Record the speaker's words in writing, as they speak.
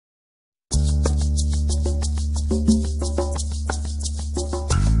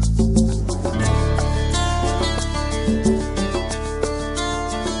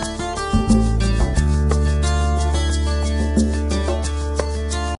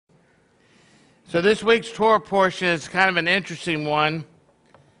So this week's Torah portion is kind of an interesting one,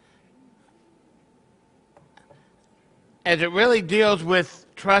 as it really deals with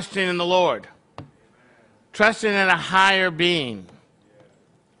trusting in the Lord, trusting in a higher being.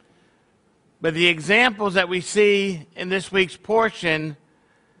 But the examples that we see in this week's portion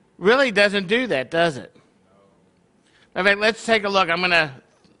really doesn't do that, does it? In fact, let's take a look.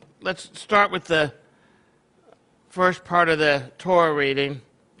 Let's start with the first part of the Torah reading.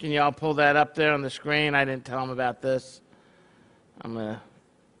 Can you all pull that up there on the screen? I didn't tell them about this. My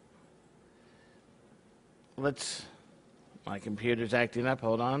computer's acting up.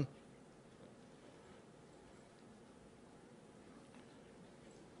 Hold on.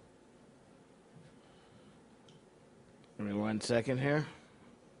 Give me 1 second here.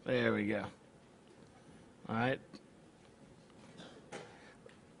 There we go. All right.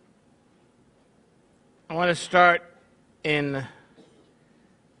 I want to start in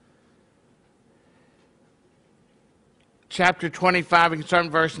chapter 25. We can start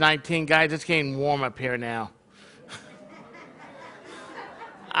in verse 19. Guys, it's getting warm up here now.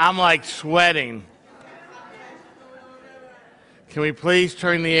 I'm like sweating. Can we please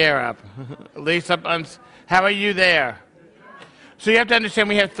turn the air up? At least up on... How are you there? So you have to understand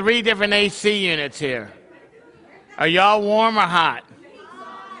we have 3 different AC units here. Are y'all warm or hot?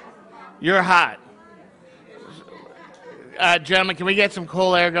 You're hot. Gentlemen, can we get some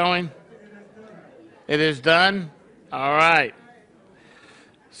cool air going? It is done? All right.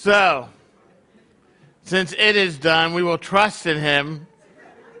 So, since it is done, we will trust in him.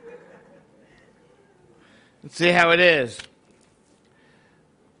 Let's see how it is.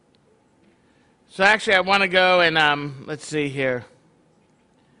 So actually, I want to go and, let's see here.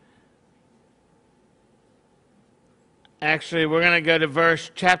 Actually, we're going to go to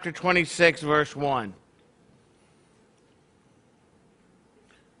chapter 26, verse 1.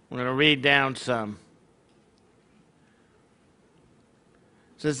 We're going to read down some.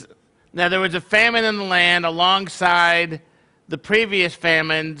 It says, now there was a famine in the land alongside the previous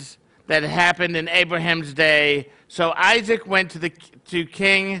famines that happened in Abraham's day. So Isaac went to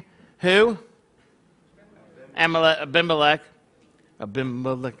King who? Abimelech. I'm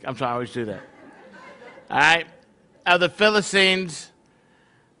sorry, I always do that. All right. Of the Philistines.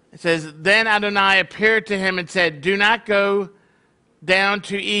 It says, then Adonai appeared to him and said, do not go down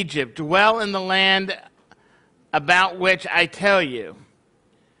to Egypt. Dwell in the land about which I tell you.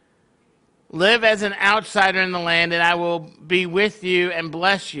 Live as an outsider in the land, and I will be with you and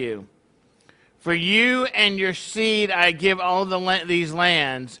bless you. For you and your seed I give all these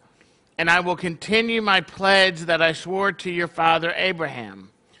lands, and I will continue my pledge that I swore to your father Abraham.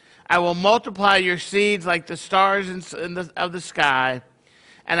 I will multiply your seeds like the stars of the sky,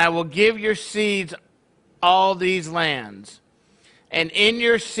 and I will give your seeds all these lands. And in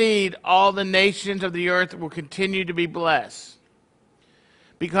your seed all the nations of the earth will continue to be blessed.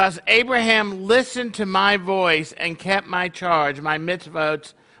 Because Abraham listened to my voice and kept my charge, my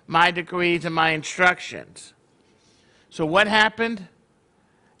mitzvot, my decrees, and my instructions. So what happened?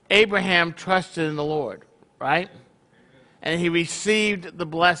 Abraham trusted in the Lord, right? And he received the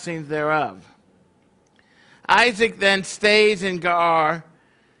blessings thereof. Isaac then stays in Gerar.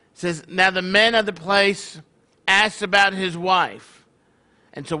 Says, now the men of the place asked about his wife.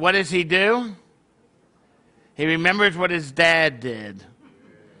 And so what does he do? He remembers what his dad did.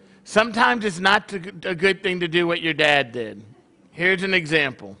 Sometimes it's not a good thing to do what your dad did. Here's an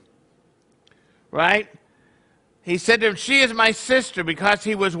example. Right? He said to him, she is my sister, because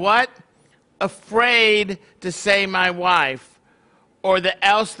he was what? Afraid to say my wife, or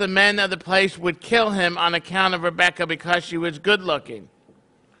else the men of the place would kill him on account of Rebekah because she was good looking.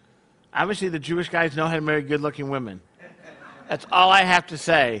 Obviously the Jewish guys know how to marry good looking women. That's all I have to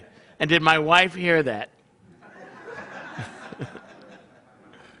say. And did my wife hear that?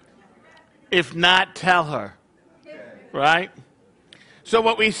 If not, tell her. Right? So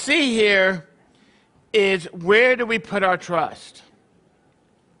what we see here is, where do we put our trust?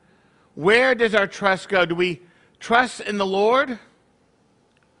 Where does our trust go? Do we trust in the Lord?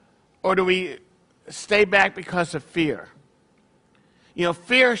 Or do we stay back because of fear? You know,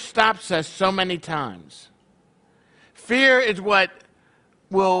 fear stops us so many times. Fear is what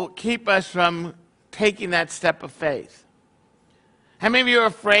will keep us from taking that step of faith. How many of you are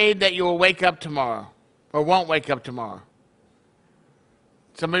afraid that you will wake up tomorrow or won't wake up tomorrow?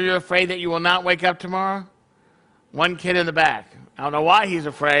 Some of you are afraid that you will not wake up tomorrow? One kid in the back. I don't know why he's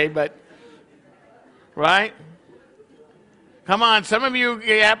afraid, but, right? Come on, some of you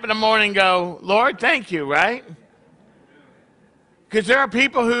get up in the morning and go, Lord, thank you, right? Because there are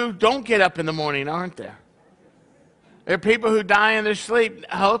people who don't get up in the morning, aren't there? There are people who die in their sleep,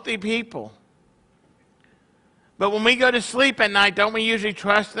 healthy people. But when we go to sleep at night, don't we usually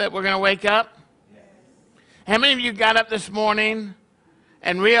trust that we're going to wake up? How many of you got up this morning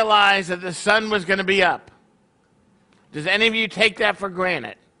and realized that the sun was going to be up? Does any of you take that for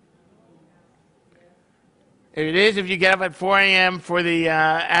granted? It is if you get up at 4 a.m. for the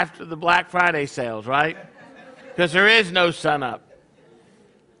after the Black Friday sales, right? Because there is no sun up.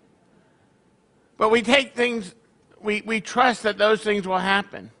 But we take things, we trust that those things will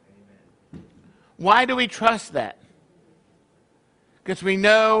happen. Why do we trust that? Because we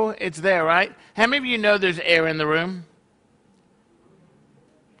know it's there, right? How many of you know there's air in the room?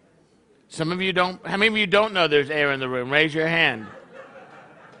 Some of you don't. How many of you don't know there's air in the room? Raise your hand.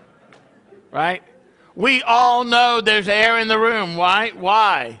 Right? We all know there's air in the room. Why?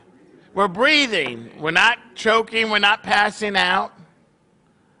 Why? We're breathing. We're not choking. We're not passing out.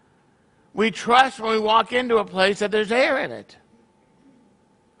 We trust when we walk into a place that there's air in it.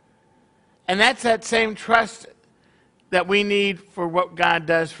 And that's that same trust that we need for what God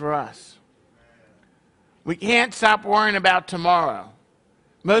does for us. We can't stop worrying about tomorrow.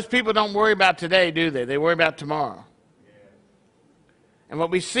 Most people don't worry about today, do they? They worry about tomorrow. And what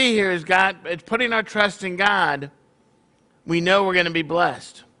we see here is God, it's putting our trust in God. We know we're going to be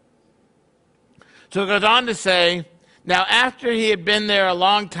blessed. So it goes on to say, now after he had been there a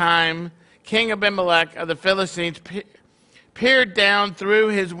long time, King Abimelech of the Philistines peered down through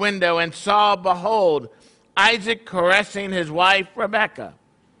his window and saw, behold, Isaac caressing his wife Rebekah.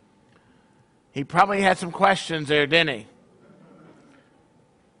 He probably had some questions there, didn't he?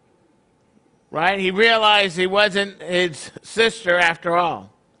 Right? He realized he wasn't his sister after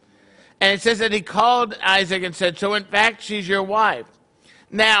all. And it says that he called Isaac and said, so in fact, she's your wife.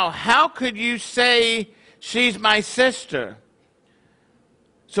 Now, how could you say she's my sister?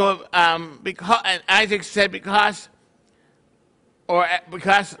 So because Isaac said, because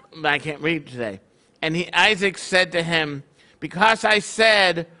I can't read today. And Isaac said to him, because I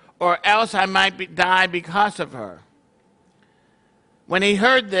said, or else I might die because of her. When he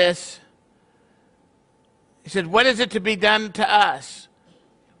heard this, he said, what is it to be done to us?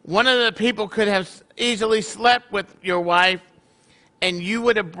 One of the people could have easily slept with your wife, and you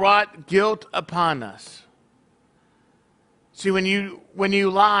would have brought guilt upon us. See, when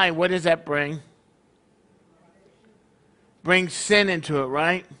you lie, what does that bring? Brings sin into it,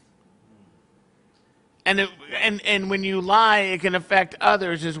 right? And when you lie, it can affect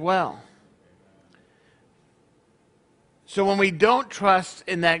others as well. So when we don't trust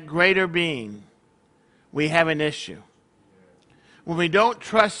in that greater being, we have an issue. When we don't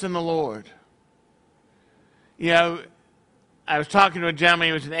trust in the Lord, you know, I was talking to a gentleman,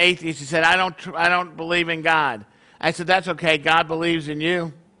 he was an atheist. He said, I don't believe in God. I said, that's okay. God believes in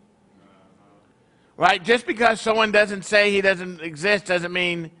you. Right? Just because someone doesn't say he doesn't exist doesn't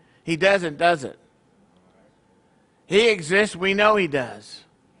mean he doesn't, does it? He exists. We know he does.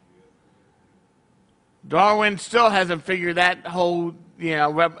 Darwin still hasn't figured that whole,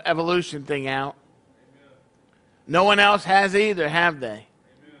 evolution thing out. No one else has either, have they?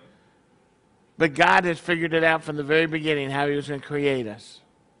 But God has figured it out from the very beginning, how he was going to create us.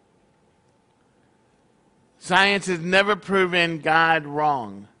 Science has never proven God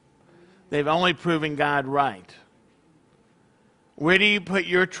wrong. They've only proven God right. Where do you put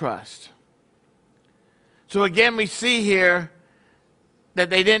your trust? So again, we see here that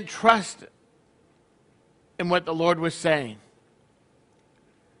they didn't trust in what the Lord was saying.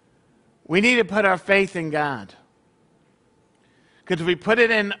 We need to put our faith in God. Because if we put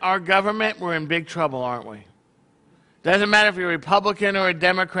it in our government, we're in big trouble, aren't we? Doesn't matter if you're a Republican or a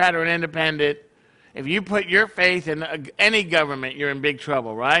Democrat or an independent. If you put your faith in any government, you're in big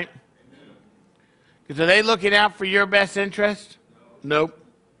trouble, right? Because are they looking out for your best interest? Nope.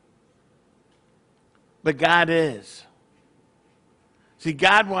 But God is. See,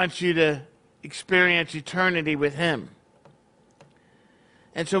 God wants you to experience eternity with him.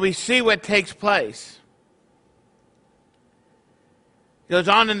 And so we see what takes place. It goes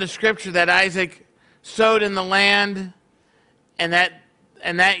on in the scripture that Isaac sowed in the land, and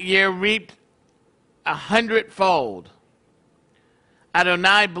that year reaped 100-fold.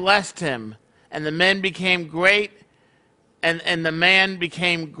 Adonai blessed him, and the men became great, and the man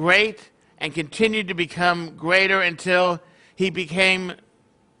became great, and continued to become greater until he became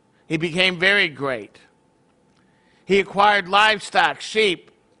very great. He acquired livestock,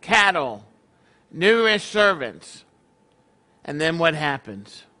 sheep, cattle, numerous servants. And then what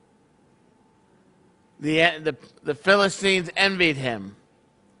happens? The Philistines envied him.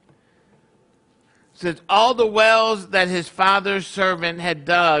 It says, all the wells that his father's servant had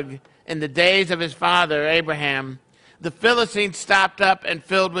dug in the days of his father Abraham, the Philistines stopped up and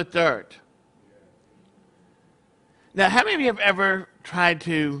filled with dirt. Now, how many of you have ever tried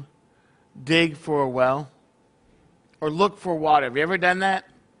to dig for a well or look for water? Have you ever done that?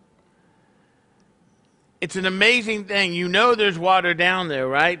 It's an amazing thing. You know there's water down there,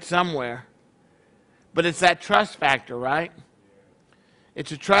 right? Somewhere. But it's that trust factor, right?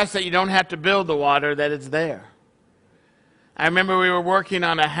 It's a trust that you don't have to build the water, that it's there. I remember we were working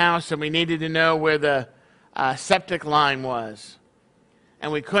on a house and we needed to know where the septic line was.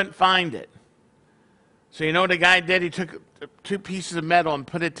 And we couldn't find it. So you know what the guy did? He took 2 pieces of metal and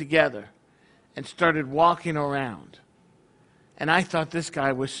put it together and started walking around. And I thought this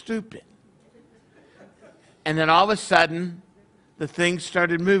guy was stupid. And then all of a sudden, the thing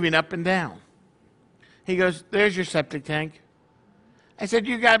started moving up and down. He goes, "There's your septic tank." I said,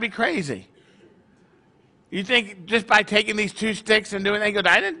 "You got to be crazy. You think just by taking these 2 sticks and doing that?" He goes,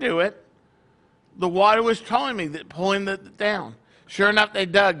 "I didn't do it. The water was telling me, that pulling it down." Sure enough, they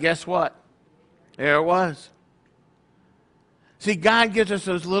dug. Guess what? There it was. See, God gives us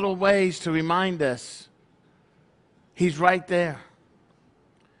those little ways to remind us He's right there.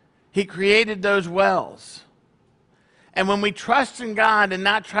 He created those wells. And when we trust in God and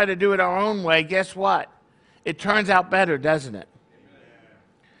not try to do it our own way, guess what? It turns out better, doesn't it?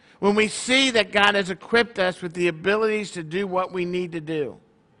 When we see that God has equipped us with the abilities to do what we need to do,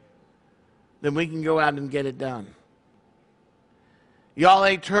 then we can go out and get it done. Y'all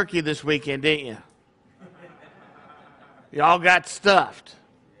ate turkey this weekend, didn't you? Y'all got stuffed.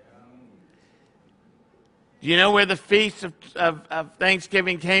 Do you know where the feast of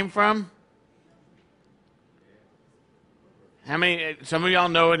Thanksgiving came from? How many? Some of y'all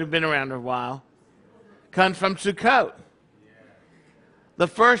know it, have been around a while. Comes from Sukkot. The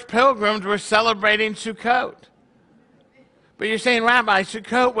first pilgrims were celebrating Sukkot. But you're saying, "Rabbi,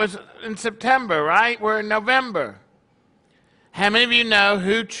 Sukkot was in September, right? We're in November." How many of you know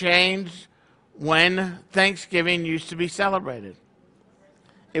who changed when Thanksgiving used to be celebrated?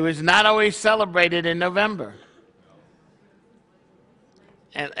 It was not always celebrated in November.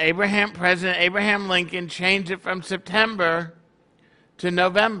 And President Abraham Lincoln changed it from September to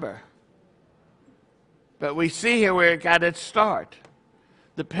November. But we see here where it got its start.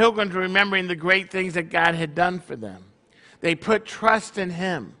 The pilgrims were remembering the great things that God had done for them. They put trust in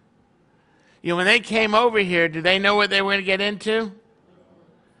Him. You know, when they came over here, did they know what they were going to get into?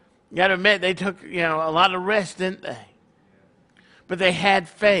 You got to admit, they took, a lot of risks, didn't they? But they had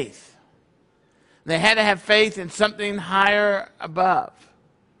faith. They had to have faith in something higher above.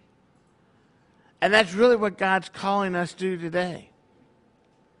 And that's really what God's calling us to do today.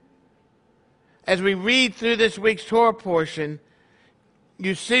 As we read through this week's Torah portion,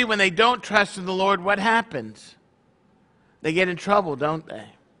 you see when they don't trust in the Lord, what happens? They get in trouble, don't they?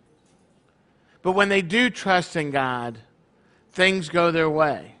 But when they do trust in God, things go their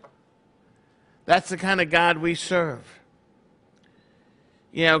way. That's the kind of God we serve.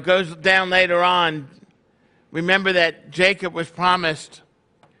 It goes down later on. Remember that Jacob was promised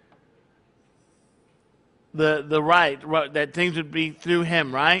the right, that things would be through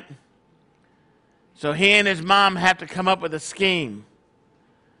him, right? So he and his mom have to come up with a scheme.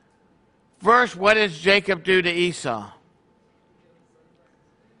 First, what does Jacob do to Esau?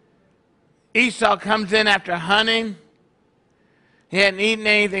 Esau comes in after hunting. He hadn't eaten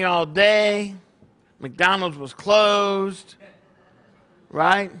anything all day. McDonald's was closed,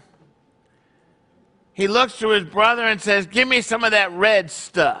 right? He looks to his brother and says, "Give me some of that red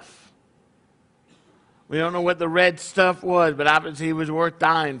stuff." We don't know what the red stuff was, but obviously he was worth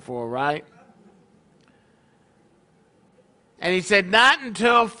dying for, right? And he said, "Not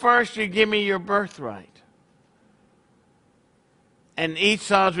until first you give me your birthright." And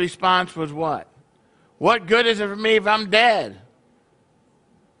Esau's response was what? "What good is it for me if I'm dead?"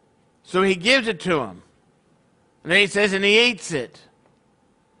 So he gives it to him. And then he says, and he eats it.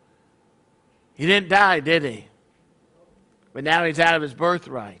 He didn't die, did he? But now he's out of his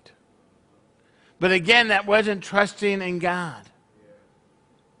birthright. But again, that wasn't trusting in God.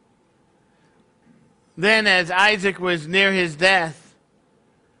 Then as Isaac was near his death,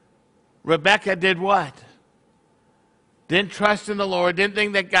 Rebekah did what? Didn't trust in the Lord, didn't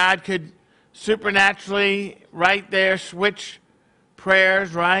think that God could supernaturally right there switch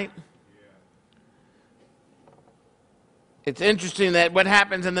prayers, right? It's interesting that what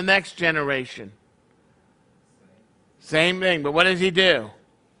happens in the next generation. Same thing, but what does he do?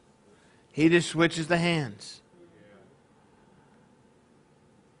 He just switches the hands.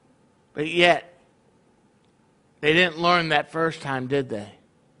 But yet, they didn't learn that first time, did they?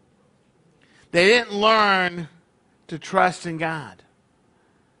 They didn't learn to trust in God.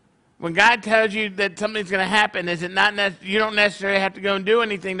 When God tells you that something's going to happen, is it not you don't necessarily have to go and do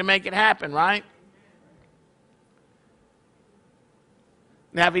anything to make it happen, right?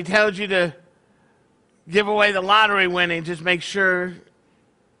 Now, if he tells you to give away the lottery winning, just make sure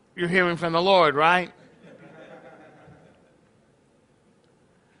you're hearing from the Lord, right?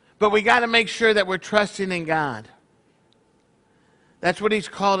 But we got to make sure that we're trusting in God. That's what he's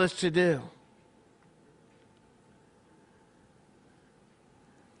called us to do.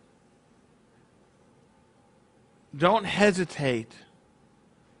 Don't hesitate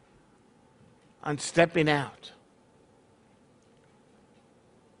on stepping out.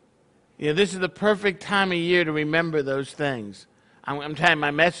 You know, this is the perfect time of year to remember those things. I'm telling you, my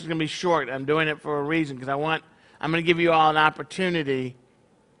message is going to be short. I'm doing it for a reason because I'm going to give you all an opportunity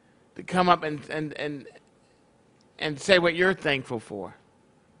to come up and say what you're thankful for.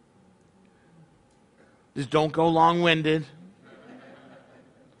 Just don't go long-winded.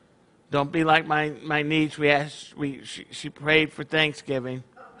 Don't be like my niece. She prayed for Thanksgiving.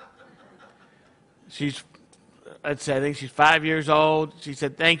 I think she's 5 years old. She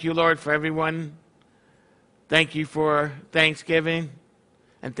said, "Thank you, Lord, for everyone. Thank you for Thanksgiving,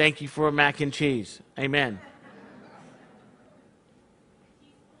 and thank you for mac and cheese." Amen.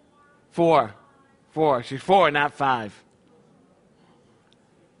 4. She's 4, not 5.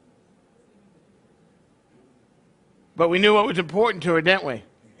 But we knew what was important to her, didn't we?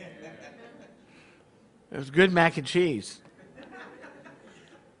 It was good mac and cheese.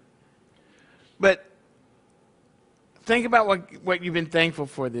 But think about what you've been thankful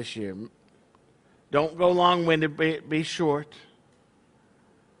for this year. Don't go long-winded, be short.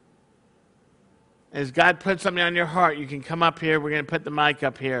 As God puts something on your heart, you can come up here. We're going to put the mic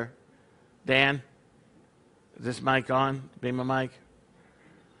up here. Dan, is this mic on? Be my mic.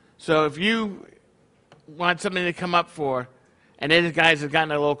 So if you want something to come up for, and these guys have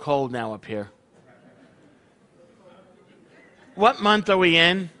gotten a little cold now up here. What month are we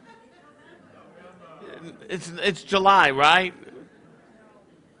in? It's July, right?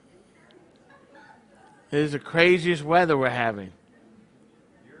 It is the craziest weather we're having.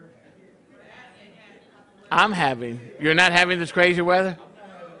 I'm having. You're not having this crazy weather?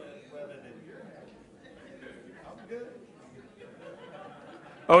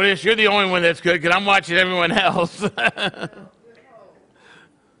 Otis, you're the only one that's good because I'm watching everyone else.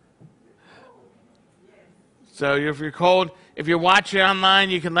 So if you're cold, if you're watching online,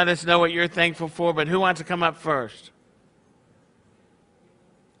 you can let us know what you're thankful for. But who wants to come up first?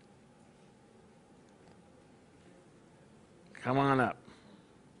 Come on up.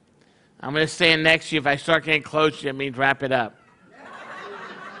 I'm going to stand next to you. If I start getting close to you, it means wrap it up.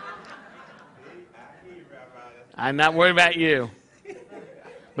 I'm not worried about you.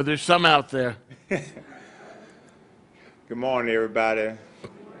 But there's some out there. Good morning, everybody.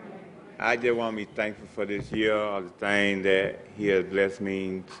 I just want to be thankful for this year, all the things that he has blessed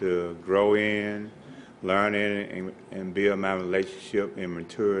me to grow in, learn in, and build my relationship and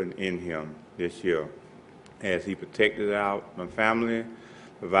mature in him this year. As he protected my family,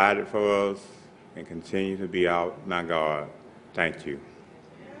 provided for us, and continue to be my God. Thank you.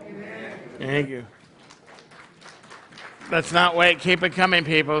 Amen. Thank you. Let's not wait. Keep it coming,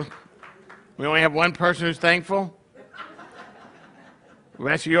 people. We only have one person who's thankful. The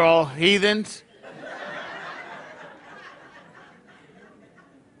rest of you are all heathens.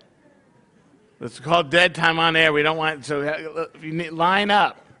 It's called dead time on air. We don't want, so if you need, line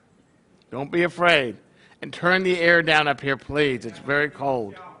up. Don't be afraid. And turn the air down up here, please. It's very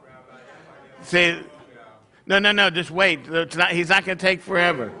cold. See, no, just wait. He's not going to take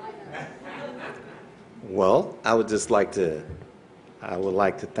forever. Well, I would like to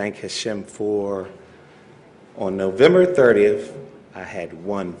thank Hashem for, on November 30th, I had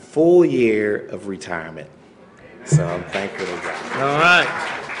 1 full year of retirement. So I'm thankful to God. All right.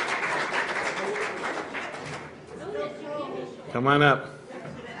 Come on up.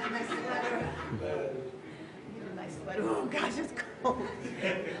 Oh, gosh, it's cold.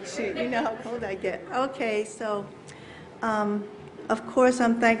 Shoot, you know how cold I get. Okay, so, of course,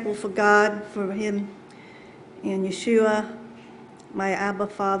 I'm thankful for God, for him and Yeshua, my Abba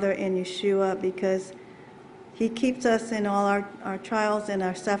Father and Yeshua, because he keeps us in all our trials and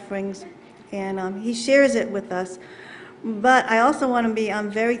our sufferings, and he shares it with us. But I also want to be,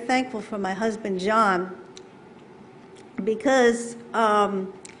 I'm very thankful for my husband, John, because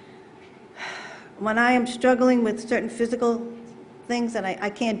when I am struggling with certain physical things and I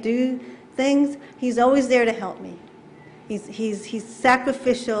can't do things, he's always there to help me. He's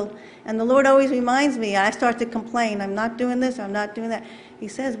sacrificial, and the Lord always reminds me. I start to complain, I'm not doing this, I'm not doing that. He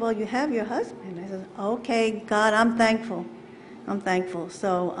says, well, you have your husband. I said, okay, God, I'm thankful. I'm thankful.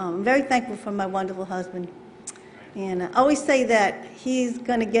 So I'm very thankful for my wonderful husband. And I always say that he's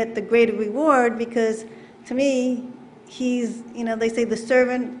going to get the greater reward because, to me, he's, they say the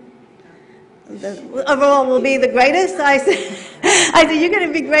servant of all will be the greatest. I said, you're going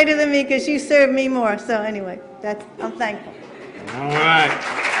to be greater than me because you serve me more. So anyway, I'm thankful. All right.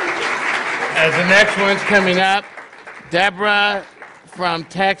 As the next one's coming up, Deborah from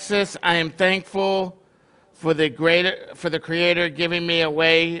Texas. I am thankful for the Creator giving me a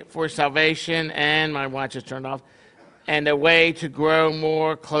way for salvation, and my watch is turned off, and a way to grow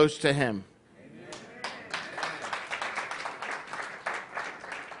more close to Him.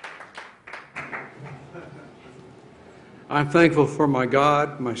 I'm thankful for my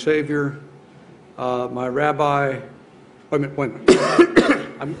God, my Savior, my Rabbi. Wait a minute.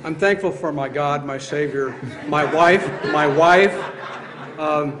 I'm thankful for my God, my Savior, my wife,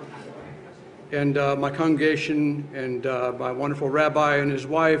 and my congregation, and my wonderful Rabbi and his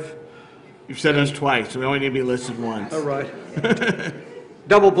wife. You've said us twice, so we only need to be listed once. All right.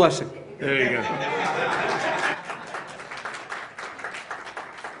 Double blessing. There you go.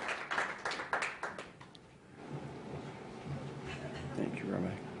 Thank you,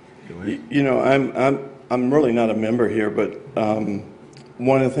 Rabbi. I'm really not a member here, but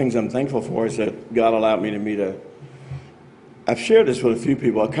one of the things I'm thankful for is that God allowed me to meet I've shared this with a few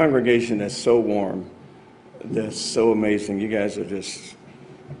people, a congregation that's so warm, that's so amazing. You guys are just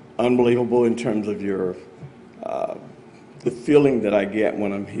unbelievable in terms of your, the feeling that I get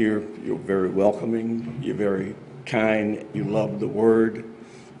when I'm here. You're very welcoming, you're very kind, you love the Word,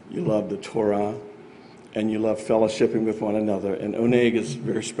 you love the Torah, and you love fellowshipping with one another. And Oneg is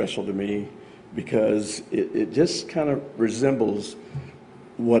very special to me because it just kind of resembles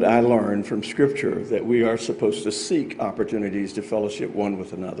what I learned from Scripture, that we are supposed to seek opportunities to fellowship one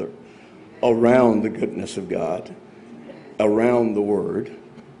with another around the goodness of God, around the Word,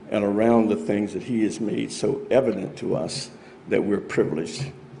 and around the things that He has made so evident to us that we're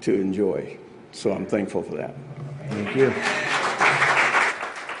privileged to enjoy. So I'm thankful for that. Thank you.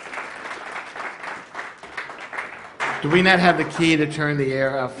 Do we not have the key to turn the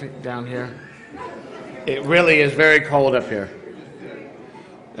air up down here? It really is very cold up here.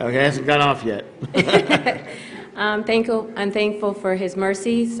 Okay, it hasn't got off yet. I'm thankful for His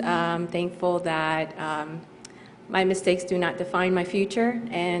mercies. I'm thankful that my mistakes do not define my future,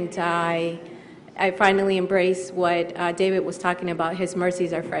 and I finally embrace what David was talking about. His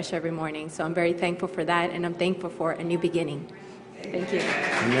mercies are fresh every morning, so I'm very thankful for that, and I'm thankful for a new beginning. Thank you.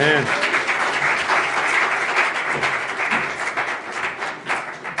 Amen.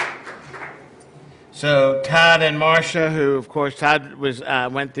 So Todd and Marcia, who of course Todd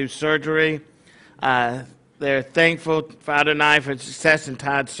went through surgery, they're thankful for Adonai for success in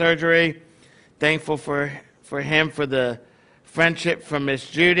Todd's surgery. Thankful for him for the friendship from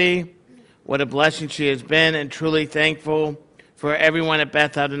Miss Judy. What a blessing she has been, and truly thankful for everyone at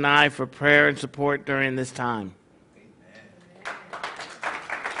Beth Adonai for prayer and support during this time.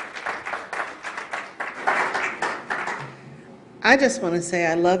 I just want to say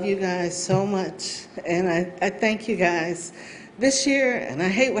I love you guys so much, and I thank you guys. This year, and I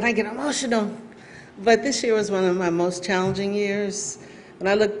hate when I get emotional, but this year was one of my most challenging years. When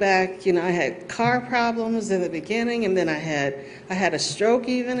I look back, I had car problems in the beginning, and then I had a stroke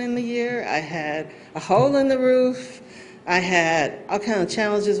even in the year. I had a hole in the roof. I had all kinds of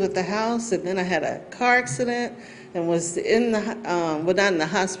challenges with the house, and then I had a car accident and was in the, well, not in the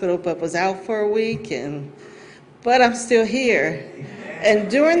hospital, but was out for a week, but I'm still here. And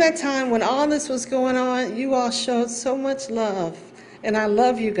during that time when all this was going on, you all showed so much love. And I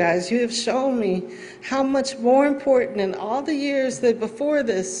love you guys. You have shown me how much more important in all the years that before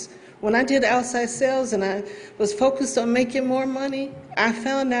this, when I did outside sales and I was focused on making more money, I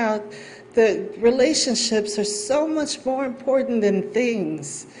found out that relationships are so much more important than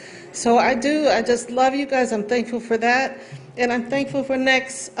things. So I just love you guys. I'm thankful for that. And I'm thankful for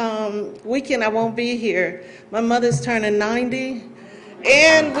next weekend I won't be here. My mother's turning 90.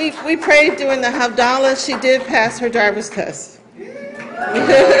 And we prayed during the Havdalah. She did pass her driver's test.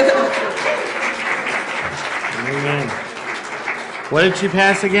 Amen. What did she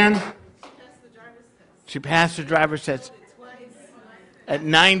pass again? She passed the driver's test. At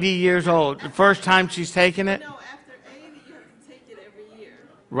 90 years old. The first time she's taken it? No, after 80, you have to take it every year.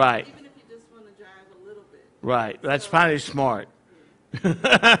 Right. Even if you just want to drive a little bit. Right. That's probably smart. But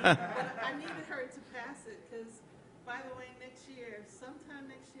I needed her to pass it because, by the way, sometime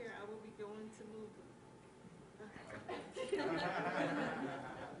next year, I will be going to move.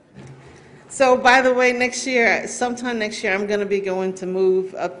 So, by the way, sometime next year, I'm going to be going to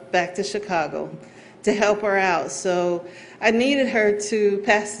move up back to Chicago to help her out. So I needed her to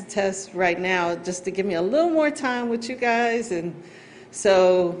pass the test right now just to give me a little more time with you guys. And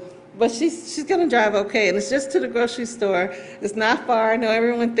so but she's going to drive okay, and it's just to the grocery store. It's not far. I know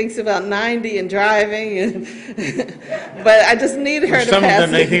everyone thinks about 90 and driving, and but I just need her to Some of pass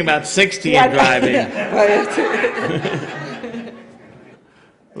them, they me. think about 60 and driving.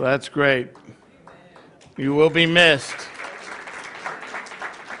 Well, that's great. You will be missed.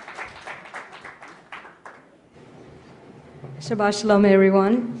 Shabbat Shalom,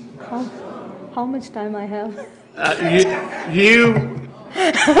 everyone. How much time I have?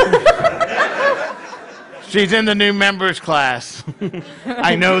 She's in the new members class.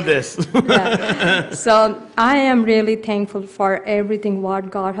 I know this. Yeah. So I am really thankful for everything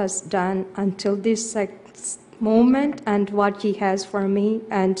what God has done until this moment and what He has for me.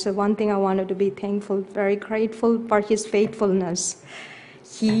 And so one thing I wanted to be thankful, very grateful for His faithfulness.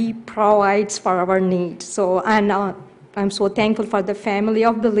 He provides for our needs. So, and I'm so thankful for the family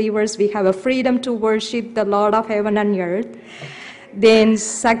of believers. We have a freedom to worship the Lord of heaven and earth. Then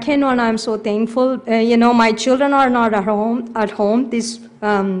second one, I'm so thankful. My children are not at home this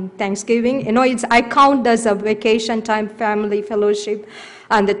Thanksgiving. I count as a vacation time, family fellowship,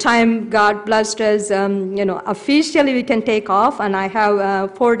 and the time God blessed us. Officially we can take off, and I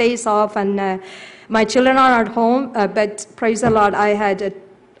have 4 days off, and my children are at home. But praise the Lord, I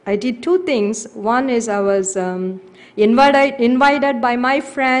did two things. One is I was invited by my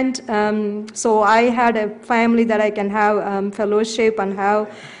friend, so I had a family that I can have fellowship and have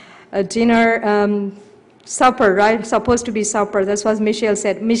a dinner, supper, right? Supposed to be supper. That's what Michelle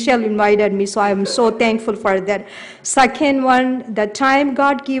said. Michelle invited me, so I'm so thankful for that. Second one, the time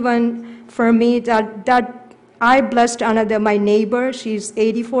God given for me that I blessed my neighbor. She's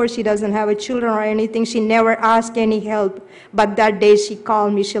 84. She doesn't have children or anything. She never asked any help. But that day she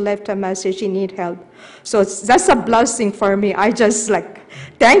called me. She left a message. She need help. So that's a blessing for me. I just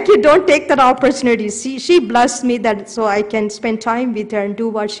thank you. Don't take that opportunity. She blessed me so I can spend time with her and do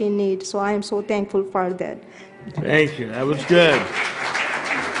what she needs. So I am so thankful for that. Thank you. That was good.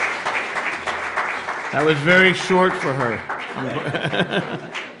 That was very short for her.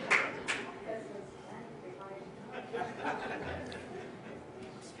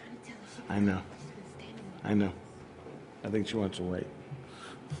 I know. I think she wants to wait.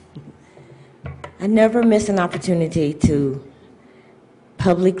 I never miss an opportunity to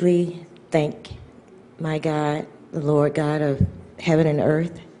publicly thank my God, the Lord God of heaven and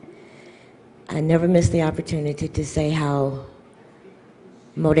earth. I never miss the opportunity to say how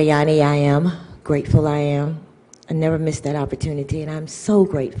Modayani I am, grateful I am. I never miss that opportunity, and I'm so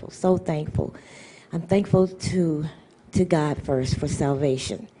grateful, so thankful. I'm thankful to God first for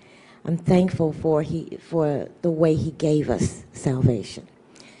salvation. I'm thankful for the way He gave us salvation.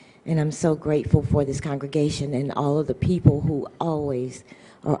 And I'm so grateful for this congregation and all of the people who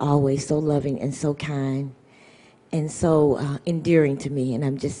are always so loving and so kind and so endearing to me. And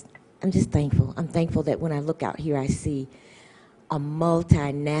I'm just thankful. I'm thankful that when I look out here, I see a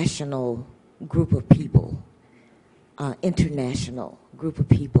multinational group of people, international group of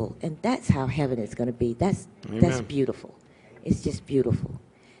people. And that's how heaven is going to be. That's beautiful. It's just beautiful.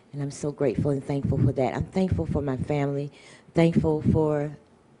 And I'm so grateful and thankful for that. I'm thankful for my family, thankful for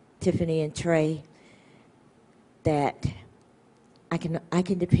Tiffany and Trey, that I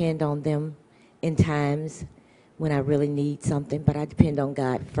can depend on them in times when I really need something, but I depend on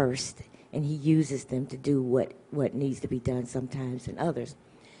God first, and He uses them to do what needs to be done sometimes and others.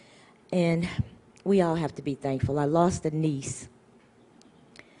 And we all have to be thankful. I lost a niece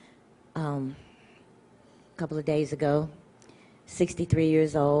a couple of days ago, 63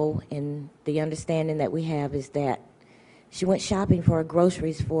 years old, and the understanding that we have is that she went shopping for her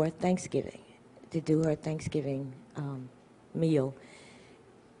groceries for Thanksgiving, to do her Thanksgiving meal,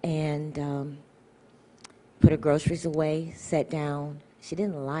 and put her groceries away, sat down. She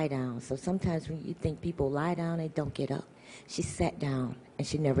didn't lie down, so sometimes when you think people lie down, they don't get up. She sat down, and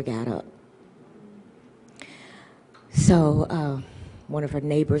she never got up. So one of her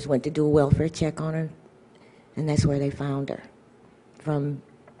neighbors went to do a welfare check on her, and that's where they found her, from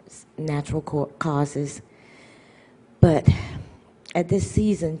natural causes. But at this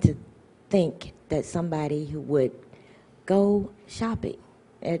season, to think that somebody who would go shopping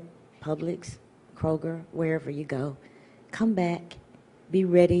at Publix, Kroger, wherever you go, come back, be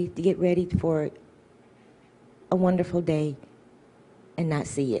ready to get ready for a wonderful day and not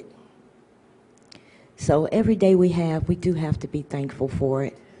see it. So every day we do have to be thankful for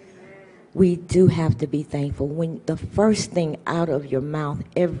it. We do have to be thankful. When the first thing out of your mouth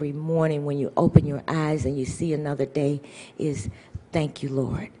every morning when you open your eyes and you see another day is, thank you,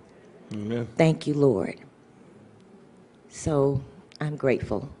 Lord. Amen. Thank you, Lord. So I'm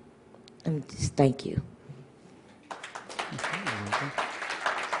grateful. Thank you.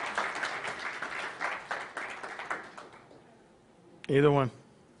 Either one.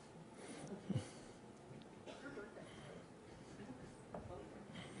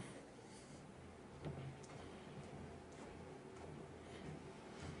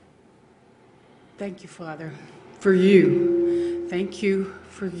 Thank you, Father, for you. Thank you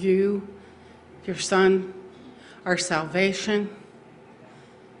for you, your Son, our salvation,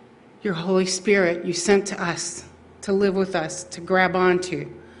 your Holy Spirit you sent to us to live with us, to grab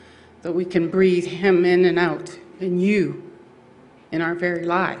onto, that we can breathe him in and out, and you in our very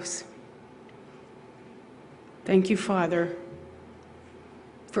lives. Thank you, Father,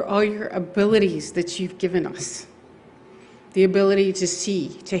 for all your abilities that you've given us. The ability to see,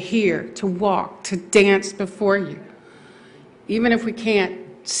 to hear, to walk, to dance before you. Even if we can't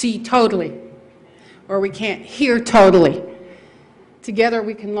see totally, or we can't hear totally, together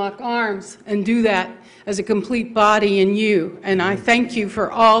we can lock arms and do that as a complete body in you. And I thank you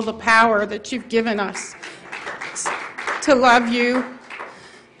for all the power that you've given us to love you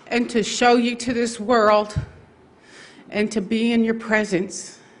and to show you to this world and to be in your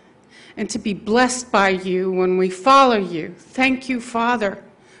presence and to be blessed by you when we follow you. Thank you, Father,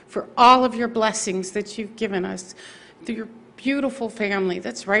 for all of your blessings that you've given us through your beautiful family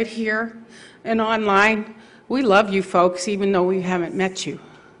that's right here and online. We love you folks, even though we haven't met you.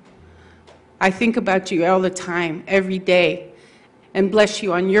 I think about you all the time, every day, and bless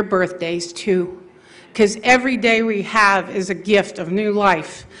you on your birthdays too, because every day we have is a gift of new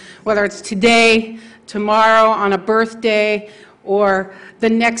life, whether it's today, tomorrow, on a birthday, or the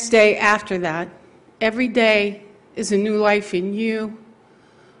next day after that. Every day is a new life in you,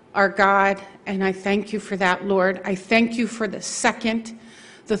 our God, and I thank you for that, Lord. I thank you for the second,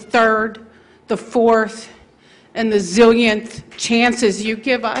 the third, the fourth, and the zillionth chances you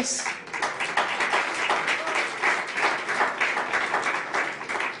give us.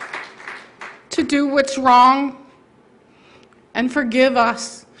 To do what's wrong and forgive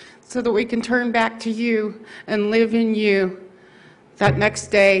us so that we can turn back to you and live in you. That next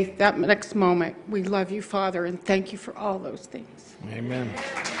day, that next moment, we love you, Father, and thank you for all those things. Amen.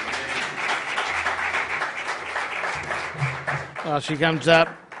 Well, she comes up.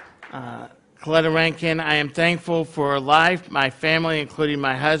 Coletta Rankin, I am thankful for life, my family, including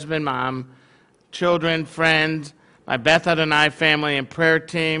my husband, mom, children, friends, my Beth Adonai family and prayer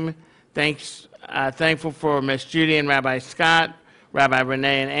team. Thankful for Miss Judy and Rabbi Scott, Rabbi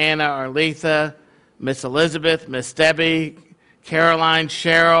Renee and Anna, Arletha, Miss Elizabeth, Miss Debbie, Caroline,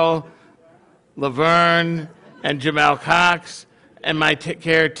 Cheryl, Laverne, and Jamel Cox, and my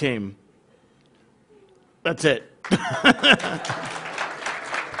care team. That's it.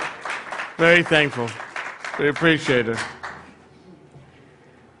 Very thankful. We appreciate it.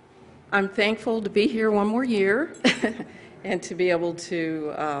 I'm thankful to be here one more year and to be able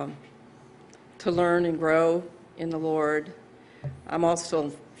to learn and grow in the Lord. I'm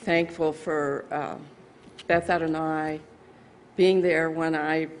also thankful for Beth Adonai being there when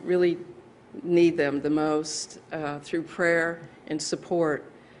I really need them the most through prayer and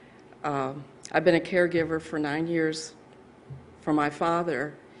support. I've been a caregiver for 9 years for my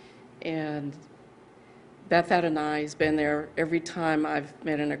father, and Beth Adonai has been there every time I've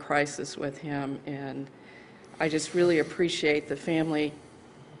been in a crisis with him, and I just really appreciate the family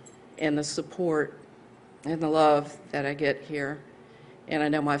and the support and the love that I get here, and I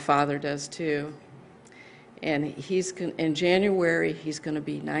know my father does too. And in January, he's going to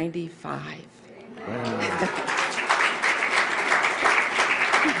be 95.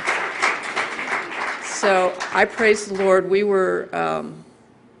 So I praise the Lord. We were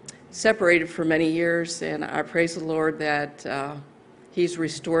separated for many years, and I praise the Lord that he's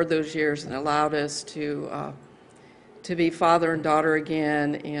restored those years and allowed us to be father and daughter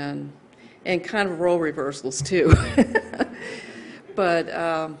again, and kind of role reversals too. But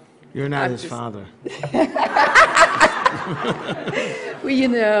you're not his father. Well, you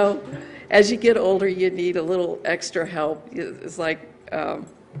know, as you get older, you need a little extra help. It's like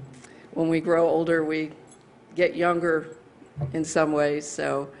when we grow older, we get younger in some ways.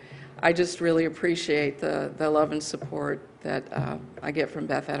 So I just really appreciate the love and support that I get from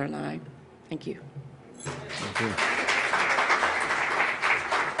Beth Adonai. Thank you. Thank you.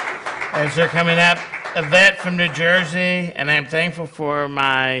 As they're coming up, Yvette from New Jersey, and I'm thankful for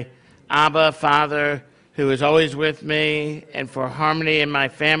my Abba, Father, who is always with me, and for harmony in my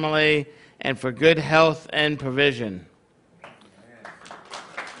family, and for good health and provision. I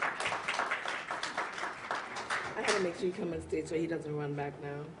had to make sure you come on stage so he doesn't run back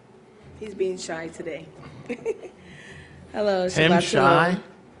now. He's being shy today. Hello, Shabbat Him shy?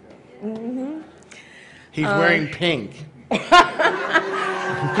 Mm-hmm. He's wearing pink.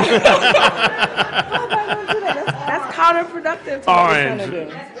 That's more productive to what we're trying Orange. to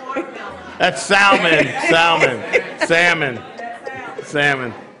do. That's salmon. Salmon.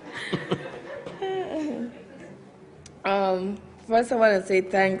 Salmon. First, I want to say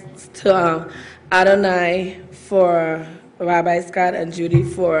thanks to Adonai for Rabbi Scott and Judy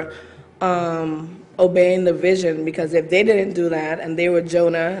for obeying the vision, because if they didn't do that and they were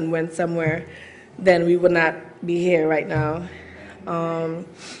Jonah and went somewhere, then we would not be here right now.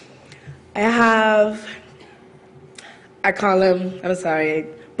 I call them, I'm sorry,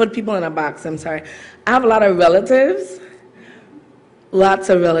 put people in a box, I'm sorry. I have a lot of relatives, lots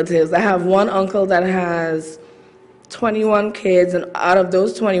of relatives. I have one uncle that has 21 kids, and out of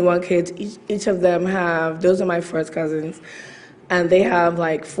those 21 kids, each of them have, those are my first cousins, and they have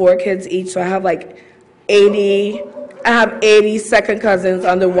like 4 kids each, so I have like 80 second cousins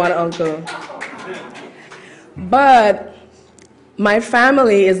under one uncle. But my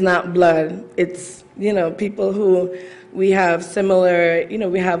family is not blood. It's, people who we have similar,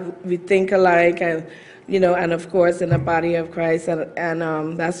 we think alike, and, and of course in the body of Christ,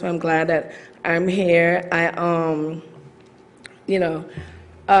 and that's why I'm glad that I'm here.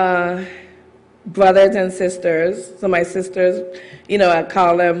 Brothers and sisters. So my sisters, I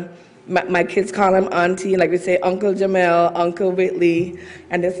call them, my kids call them auntie, like we say Uncle Jamel, Uncle Whitley,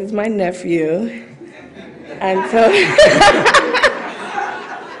 and this is my nephew. And so,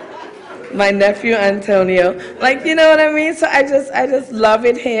 my nephew Antonio, like, you know what I mean? So I just love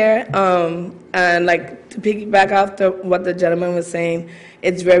it here. And like to piggyback off what the gentleman was saying,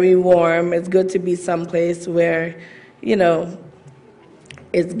 it's very warm. It's good to be someplace where,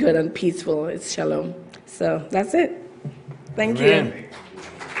 it's good and peaceful. It's shalom. So that's it. Thank you.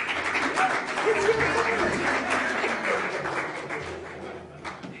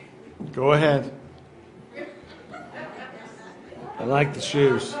 Go ahead. I like the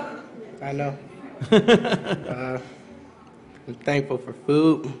shoes. I know. I'm thankful for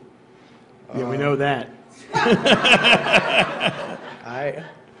food. Yeah, we know that.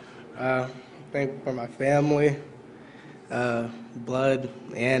 Thankful for my family, blood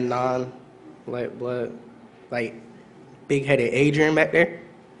and non-like blood, like big-headed Adrian back there.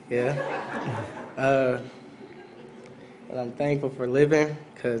 Yeah. And I'm thankful for living,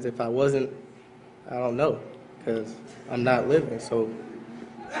 because if I wasn't, I don't know, because I'm not living. So,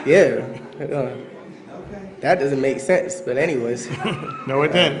 yeah. That doesn't make sense, but anyways. No,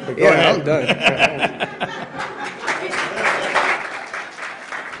 it didn't. But go yeah, ahead. I'm done.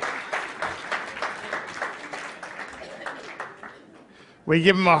 We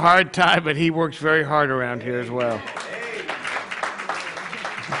give him a hard time, but he works very hard around here as well.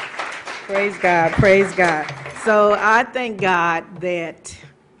 Praise God, praise God. So I thank God that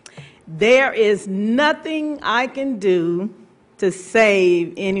there is nothing I can do to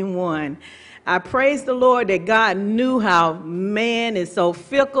save anyone. I praise the Lord that God knew how man is so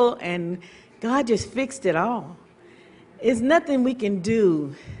fickle, and God just fixed it all. There's nothing we can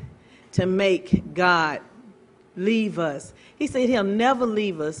do to make God leave us. He said he'll never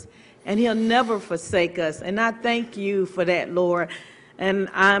leave us, and he'll never forsake us. And I thank you for that, Lord. And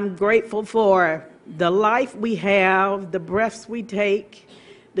I'm grateful for the life we have, the breaths we take,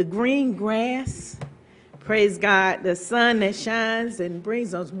 the green grass. Praise God, the sun that shines and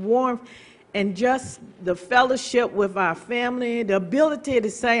brings us warmth, and just the fellowship with our family, the ability to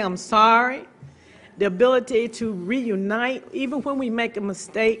say I'm sorry, the ability to reunite even when we make a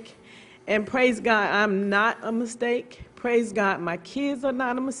mistake. And praise God, I'm not a mistake. Praise God, my kids are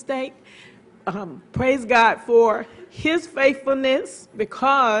not a mistake. Praise God for his faithfulness,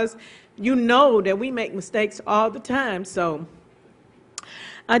 because you know that we make mistakes all the time. So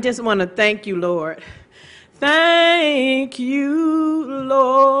I just want to thank you, Lord. Thank you,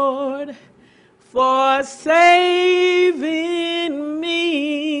 Lord, for saving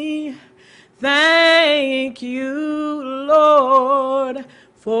me. Thank you, Lord,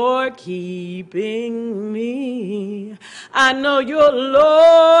 for keeping me. I know you're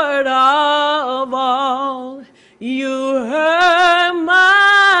Lord of all. You heard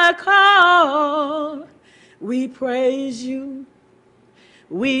my call. We praise you.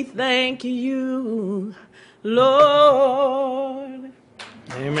 We thank you, Lord.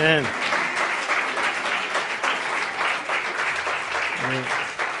 Amen.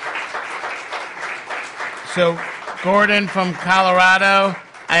 So, Gordon from Colorado,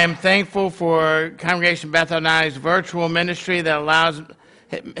 I am thankful for Congregation Beth Adonai's virtual ministry that allows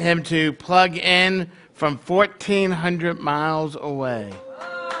him to plug in from 1,400 miles away.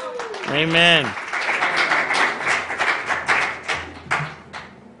 Amen.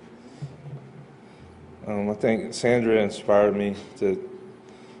 I think Sandra inspired me to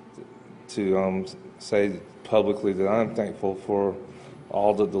say publicly that I'm thankful for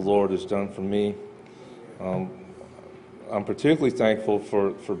all that the Lord has done for me. I'm particularly thankful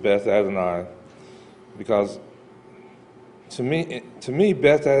for Beth Adonai, because to me,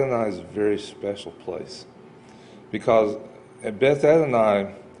 Beth Adonai is a very special place. Because at Beth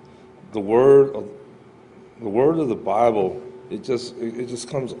Adonai, the word of the Bible, it just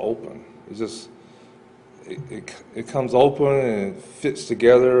comes open. It comes open and it fits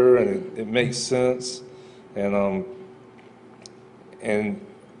together and it makes sense. And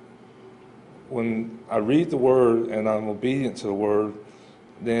when I read the Word and I'm obedient to the Word,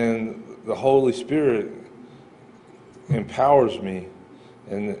 then the Holy Spirit empowers me,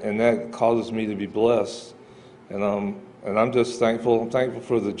 and that causes me to be blessed. And I'm just thankful. I'm thankful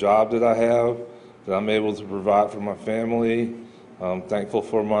for the job that I have, that I'm able to provide for my family. I'm thankful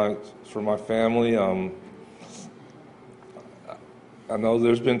for my family. I know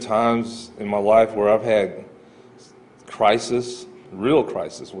there's been times in my life where I've had real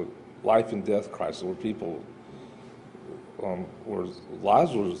crisis, with life and death crisis, where people, where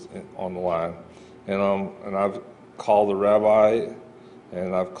lives was on the line, and I've called the rabbi,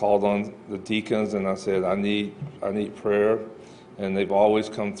 and I've called on the deacons, and I said I need prayer, and they've always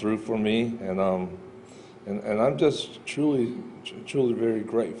come through for me, and I'm just truly very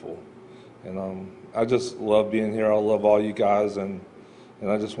grateful, and I just love being here. I love all you guys, and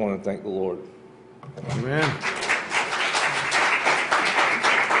I just want to thank the Lord. Amen.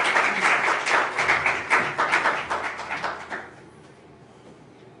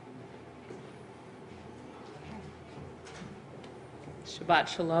 Shabbat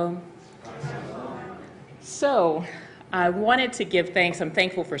Shalom. So, I wanted to give thanks. I'm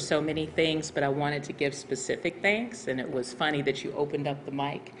thankful for so many things, but I wanted to give specific thanks, and it was funny that you opened up the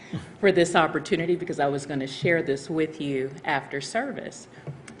mic for this opportunity, because I was going to share this with you after service.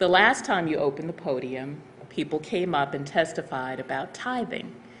 The last time you opened the podium, people came up and testified about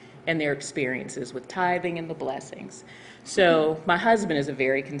tithing and their experiences with tithing and the blessings. So my husband is a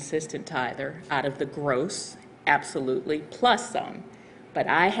very consistent tither out of the gross, absolutely, plus some. But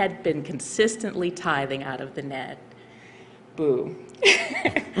I had been consistently tithing out of the net. Boo.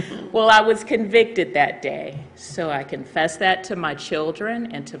 Well, I was convicted that day, so I confessed that to my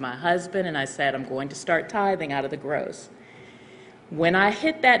children and to my husband, and I said, I'm going to start tithing out of the gross. When I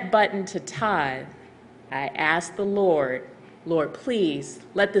hit that button to tithe, I asked the Lord, please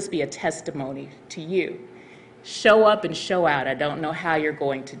let this be a testimony to you. Show up and show out. I don't know how you're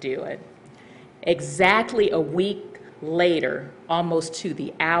going to do it. Exactly a week later, almost to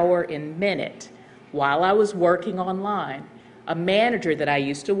the hour and minute, while I was working online, a manager that I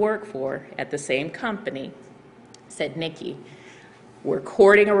used to work for at the same company said, Nikki, we're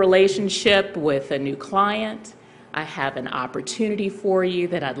courting a relationship with a new client. I have an opportunity for you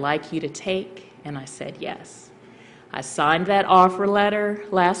that I'd like you to take. And I said, yes. I signed that offer letter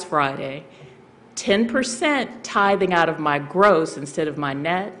last Friday. 10% tithing out of my gross instead of my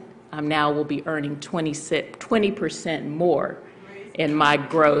net. I now will be earning 20% more in my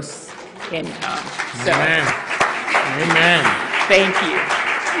gross income. So, Amen. Thank you.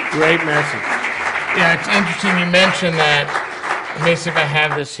 Great message. Yeah, it's interesting you mentioned that. Let me see if I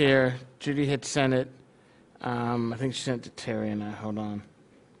have this here. Judy had sent it. I think she sent it to Terry and I. Hold on.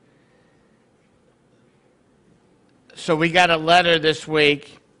 So we got a letter this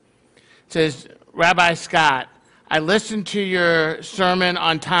week. It says, Rabbi Scott, I listened to your sermon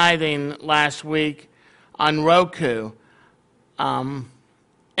on tithing last week on Roku, and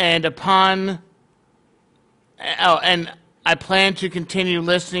and I plan to continue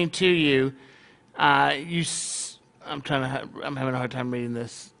listening to you. I'm having a hard time reading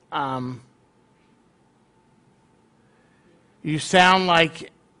this. You sound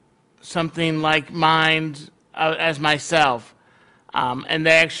like something like mine as myself. And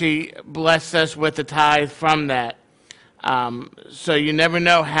they actually blessed us with the tithe from that. So you never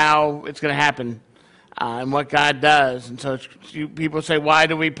know how it's going to happen and what God does. And so people say, why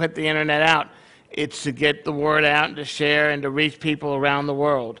do we put the internet out? It's to get the word out and to share and to reach people around the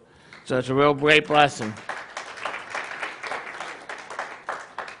world. So it's a real great blessing.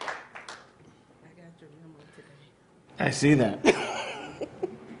 I see that.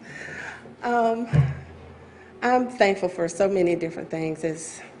 I'm thankful for so many different things,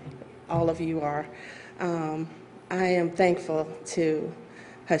 as all of you are. I am thankful to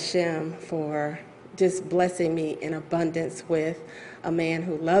Hashem for just blessing me in abundance with a man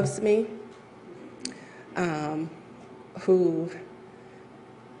who loves me, who,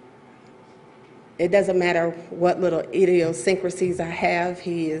 it doesn't matter what little idiosyncrasies I have,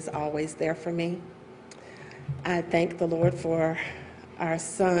 he is always there for me. I thank the Lord for our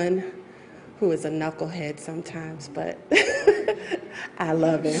son, who is a knucklehead sometimes, but I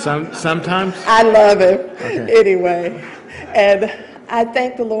love him. Sometimes? I love him. Okay. Anyway. And I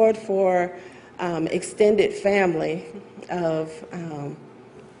thank the Lord for extended family of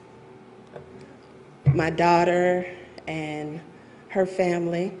my daughter and her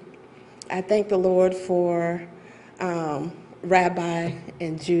family. I thank the Lord for Rabbi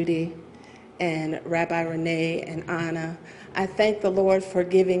and Judy and Rabbi Renee and Anna. I thank the Lord for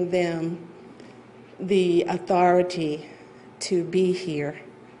giving them the authority to be here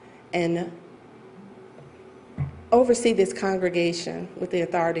and oversee this congregation with the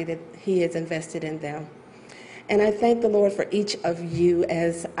authority that He has invested in them. And I thank the Lord for each of you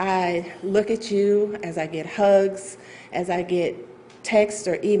as I look at you, as I get hugs, as I get texts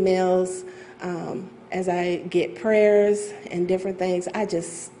or emails, as I get prayers and different things. I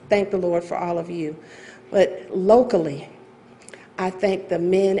just thank the Lord for all of you. But locally, I thank the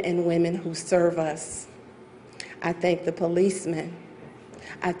men and women who serve us. I thank the policemen.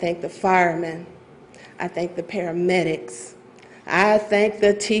 I thank the firemen. I thank the paramedics. I thank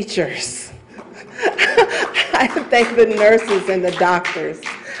the teachers. I thank the nurses and the doctors.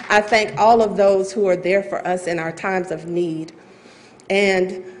 I thank all of those who are there for us in our times of need.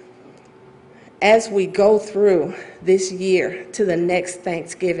 And as we go through this year to the next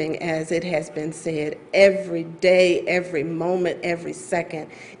Thanksgiving, as it has been said, every day, every moment, every second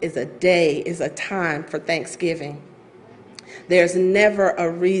is a time for Thanksgiving. There's never a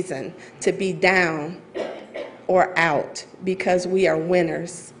reason to be down or out because we are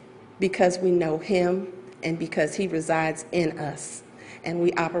winners, because we know Him and because He resides in us and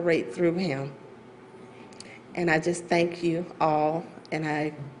we operate through Him. And I just thank you all, and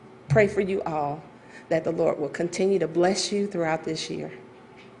I pray for you all that the Lord will continue to bless you throughout this year.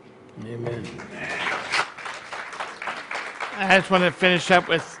 Amen. I just want to finish up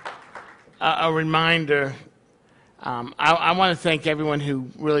with a reminder. I want to thank everyone who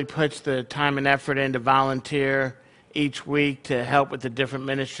really puts the time and effort in to volunteer each week to help with the different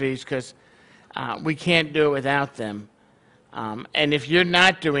ministries, because we can't do it without them. And if you're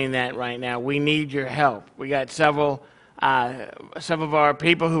not doing that right now, we need your help. We got several some of our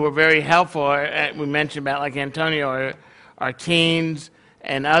people who were very helpful. We mentioned about like Antonio, our teens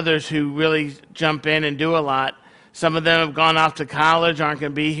and others who really jump in and do a lot. Some of them have gone off to college, aren't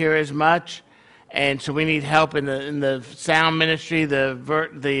going to be here as much. And so we need help in the sound ministry, the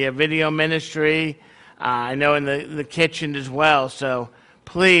video ministry. I know in the kitchen as well. So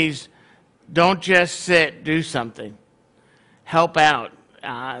please don't just sit, do something. Help out.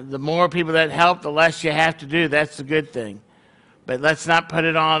 The more people that help, the less you have to do. That's the good thing. But let's not put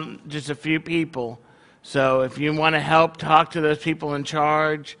it on just a few people. So if you want to help, talk to those people in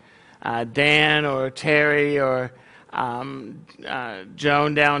charge, Dan or Terry or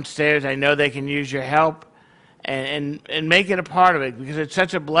Joan downstairs. I know they can use your help, and make it a part of it, because it's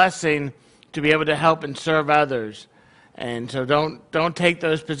such a blessing to be able to help and serve others. And so don't take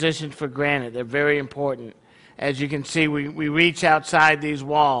those positions for granted. They're very important. As you can see, we reach outside these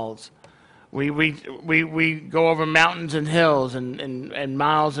walls. We go over mountains and hills and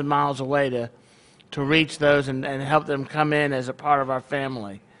miles away to reach those and help them come in as a part of our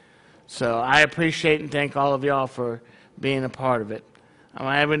family. So I appreciate and thank all of y'all for being a part of it. I'm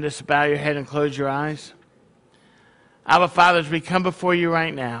having to bow your head and close your eyes. Our Father, as we come before you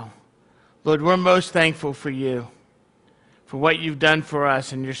right now, Lord, we're most thankful for you, for what you've done for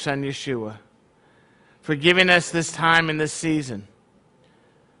us and your Son Yeshua, for giving us this time and this season.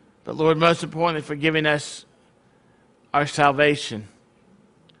 But Lord, most importantly, for giving us our salvation.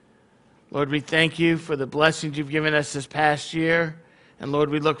 Lord, we thank you for the blessings you've given us this past year. And Lord,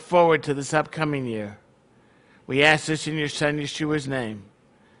 we look forward to this upcoming year. We ask this in your Son Yeshua's name.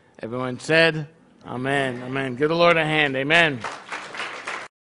 Everyone said, Amen. Amen. Give the Lord a hand. Amen.